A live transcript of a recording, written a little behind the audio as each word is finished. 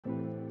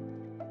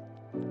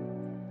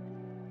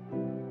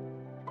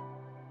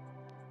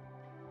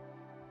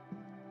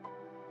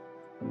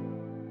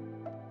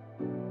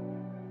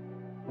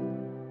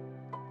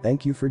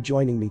Thank you for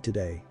joining me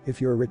today. If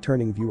you're a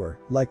returning viewer,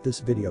 like this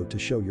video to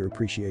show your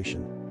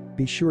appreciation.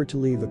 Be sure to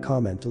leave a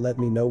comment to let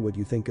me know what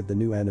you think of the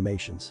new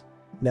animations.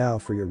 Now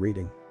for your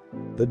reading.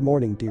 Good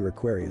morning, dear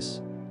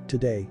Aquarius.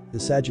 Today, the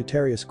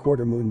Sagittarius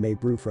quarter moon may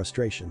brew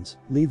frustrations,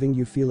 leaving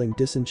you feeling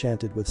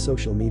disenchanted with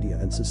social media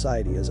and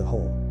society as a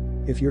whole.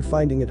 If you're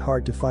finding it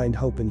hard to find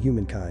hope in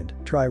humankind,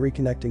 try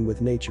reconnecting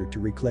with nature to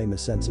reclaim a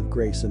sense of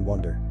grace and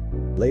wonder.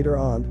 Later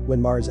on,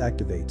 when Mars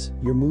activates,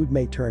 your mood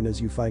may turn as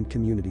you find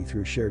community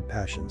through shared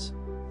passions.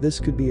 This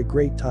could be a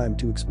great time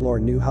to explore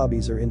new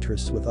hobbies or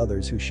interests with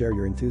others who share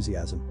your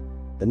enthusiasm.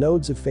 The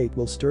nodes of fate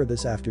will stir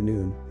this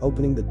afternoon,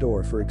 opening the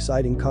door for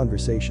exciting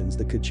conversations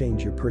that could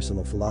change your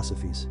personal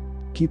philosophies.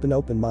 Keep an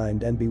open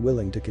mind and be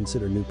willing to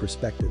consider new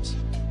perspectives.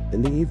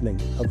 In the evening,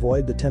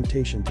 avoid the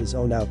temptation to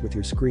zone out with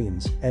your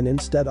screens and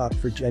instead opt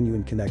for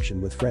genuine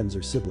connection with friends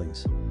or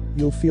siblings.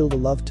 You'll feel the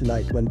love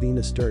tonight when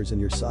Venus stirs in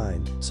your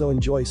sign, so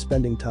enjoy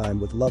spending time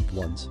with loved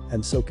ones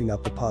and soaking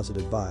up the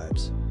positive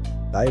vibes.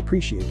 I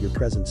appreciate your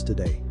presence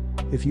today.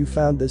 If you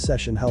found this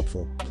session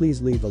helpful,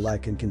 please leave a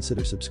like and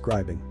consider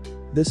subscribing.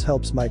 This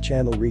helps my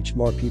channel reach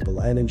more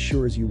people and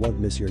ensures you won't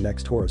miss your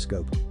next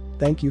horoscope.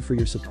 Thank you for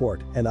your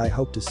support, and I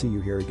hope to see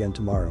you here again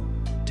tomorrow.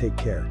 Take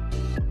care.